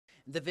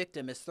The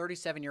victim is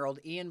 37-year-old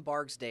Ian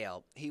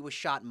Barksdale. He was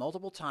shot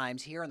multiple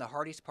times here in the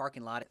Hardee's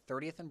parking lot at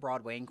 30th and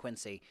Broadway in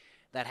Quincy.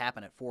 That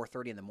happened at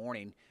 4:30 in the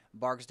morning.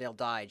 Barksdale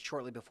died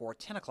shortly before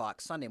 10 o'clock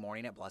Sunday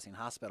morning at Blessing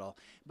Hospital.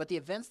 But the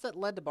events that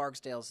led to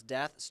Barksdale's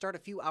death start a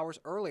few hours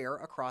earlier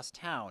across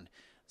town.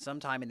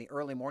 Sometime in the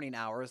early morning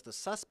hours, the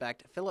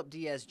suspect, Philip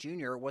Diaz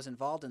Jr., was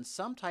involved in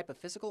some type of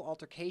physical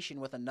altercation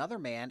with another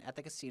man at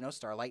the Casino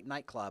Starlight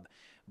nightclub.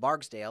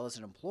 Barksdale is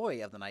an employee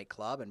of the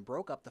nightclub and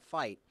broke up the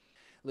fight.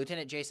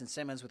 Lieutenant Jason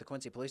Simmons with the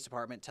Quincy Police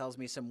Department tells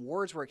me some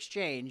words were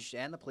exchanged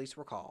and the police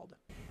were called.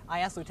 I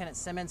asked Lieutenant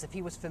Simmons if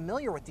he was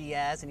familiar with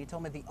Diaz, and he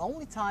told me the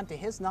only time to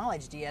his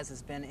knowledge Diaz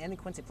has been in the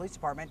Quincy Police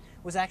Department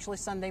was actually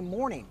Sunday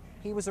morning.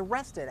 He was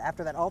arrested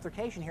after that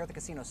altercation here at the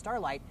Casino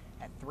Starlight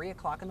at 3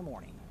 o'clock in the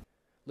morning.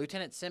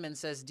 Lieutenant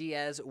Simmons says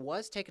Diaz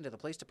was taken to the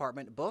police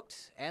department,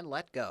 booked, and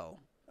let go.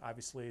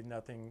 Obviously,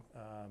 nothing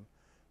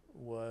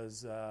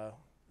was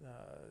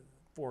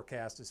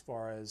forecast as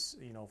far as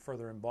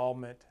further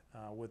involvement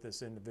with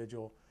this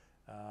individual.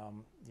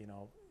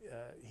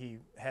 He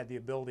had the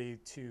ability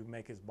to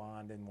make his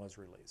bond and was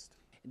released.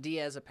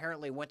 Diaz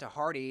apparently went to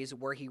Hardee's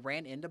where he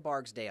ran into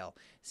Barksdale.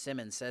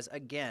 Simmons says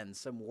again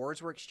some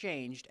words were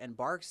exchanged and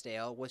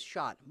Barksdale was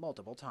shot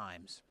multiple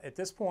times. At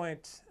this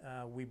point,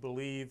 we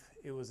believe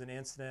it was an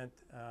incident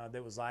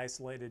that was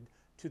isolated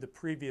to the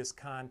previous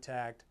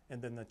contact and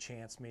then the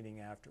chance meeting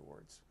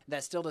afterwards.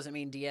 That still doesn't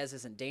mean Diaz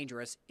isn't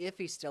dangerous if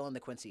he's still in the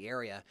Quincy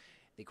area.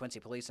 The Quincy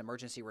Police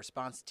Emergency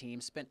Response Team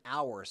spent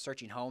hours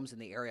searching homes in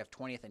the area of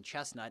 20th and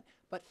Chestnut,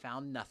 but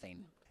found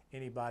nothing.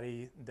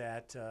 Anybody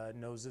that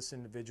knows this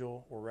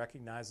individual or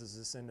recognizes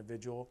this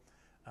individual,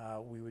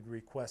 we would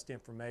request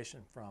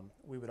information from.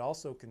 We would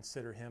also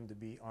consider him to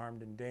be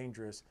armed and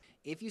dangerous.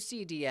 If you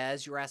see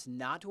Diaz, you're asked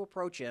not to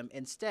approach him.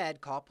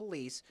 Instead, call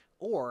police,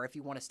 or if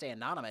you want to stay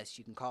anonymous,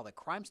 you can call the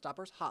Crime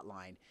Stoppers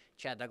hotline.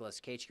 Chad Douglas,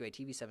 KHQA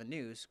TV 7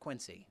 News,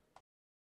 Quincy.